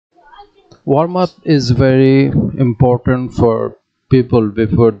Warm up is very important for people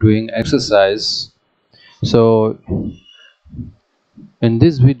before doing exercise. So in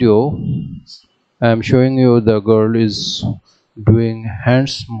this video I am showing you the girl is doing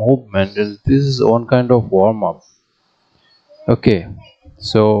hands movement, and this is one kind of warm up. Okay,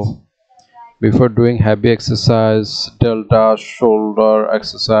 so before doing heavy exercise, delta shoulder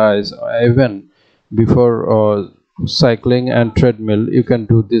exercise, even before cycling and treadmill, you can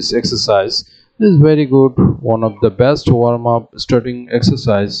do this exercise. This is very good, one of the best warm-up starting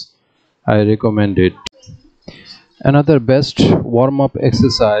exercise. I recommend it. Another best warm-up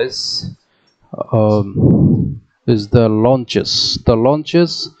exercise is the launches. The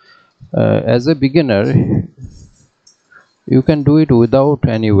launches, as a beginner, you can do it without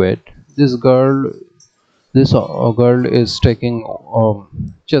any weight. This girl is taking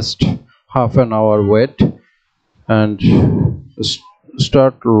just half an hour weight and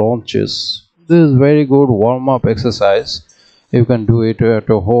start launches. This is very good warm-up exercise. You can do it at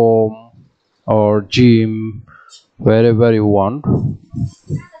a home or gym, wherever you want.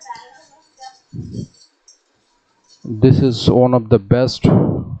 This is one of the best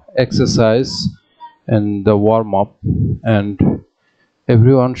exercise in the warm-up, and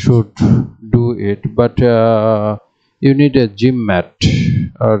everyone should do it, but you need a gym mat,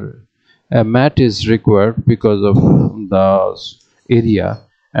 or a mat is required because of the area,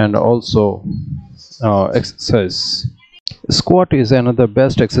 and also exercise. Squat is another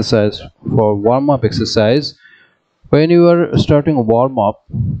best exercise for warm-up exercise. When you are starting warm-up,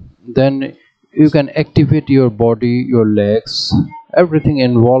 then you can activate your body, your legs, everything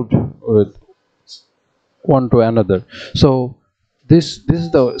involved with one to another. So this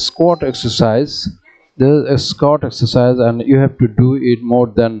is the squat exercise. This is a squat exercise, and you have to do it more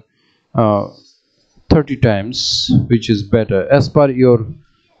than uh, 30 times, which is better as per your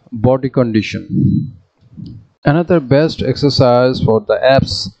body condition. Another best exercise for the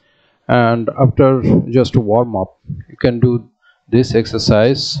abs, and after just warm up, you can do this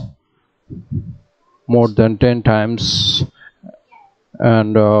exercise more than 10 times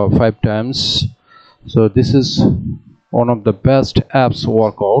and 5 times. So this is one of the best abs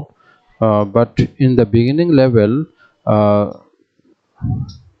workout, but in the beginning level, uh,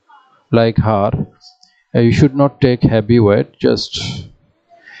 like her, you should not take heavy weight. Just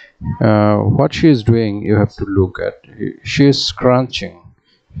what she is doing, you have to look at. She is crunching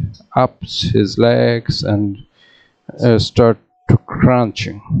up his legs and start to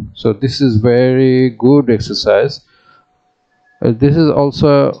crunching. So this is very good exercise. This is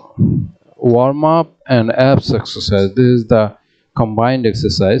also warm up and abs exercise. This is the combined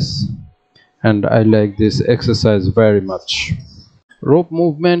exercise, and I like this exercise very much. Rope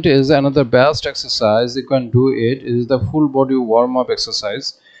movement is another best exercise. You can do it. It is the full body warm up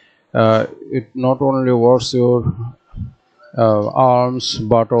exercise. It not only works your arms,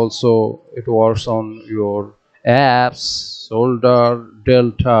 but also it works on your abs, shoulder,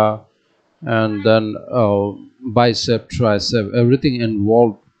 delta, and then bicep, tricep, everything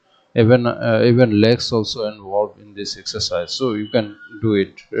involved. Even legs also involved in this exercise, so you can do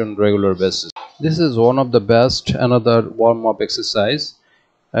it on regular basis. This is one of the best another warm-up exercise.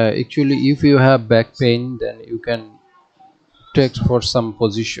 Actually, if you have back pain, then you can take for some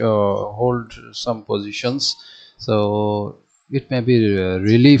position, hold some positions, so it may be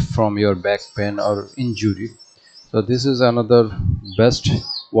relief from your back pain or injury. So this is another best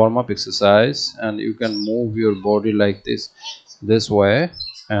warm-up exercise, and you can move your body like this way,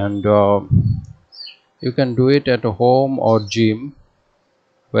 and you can do it at home or gym,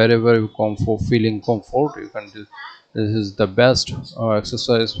 wherever you feeling comfort, you can do. This is the best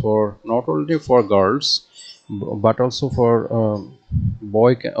exercise for not only for girls, but also for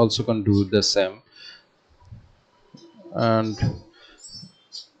boy can also can do the same. And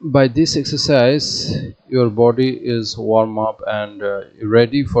by this exercise, your body is warm up and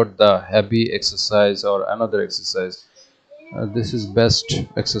ready for the heavy exercise or another exercise. This is best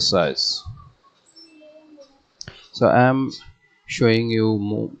exercise. So I am showing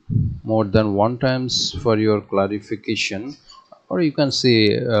you more than one times for your clarification, or you can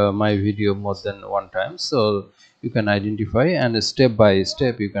see my video more than one time, so you can identify, and step by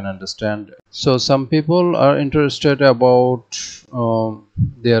step you can understand. So some people are interested about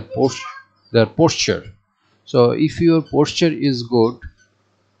their posture. So if your posture is good,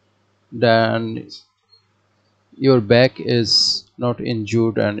 then your back is not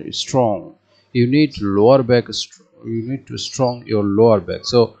injured and strong. You need lower back, you need to strong your lower back.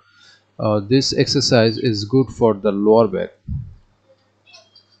 So this exercise is good for the lower back.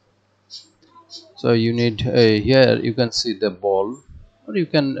 So you need here you can see the ball.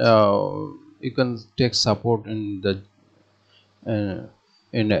 or you can take support in the uh,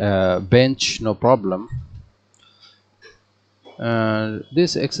 in a bench, no problem. And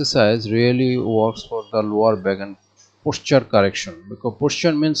this exercise really works for the lower back and posture correction, because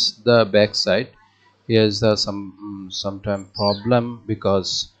posture means the back side. Here's the sometime problem,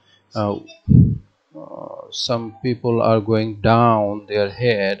 because uh, some people are going down their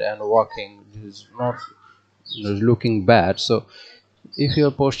head and walking is not looking bad. So if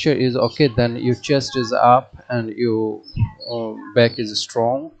your posture is okay, then your chest is up and your back is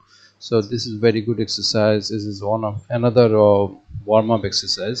strong. So this is very good exercise. This is one of another warm-up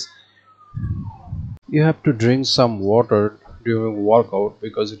exercise. You have to drink some water during workout,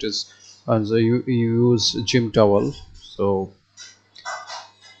 because it is, and so you use gym towel. So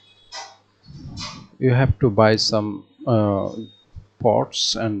you have to buy some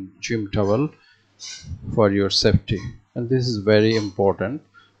pots and gym towel for your safety. And this is very important,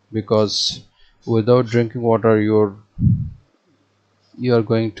 because without drinking water you are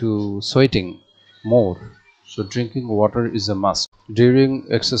going to sweating more. So drinking water is a must. During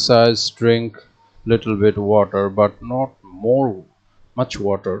exercise, drink little bit water, but not more much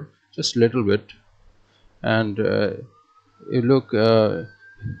water, just little bit. And you look,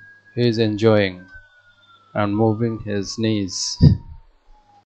 he is enjoying and moving his knees.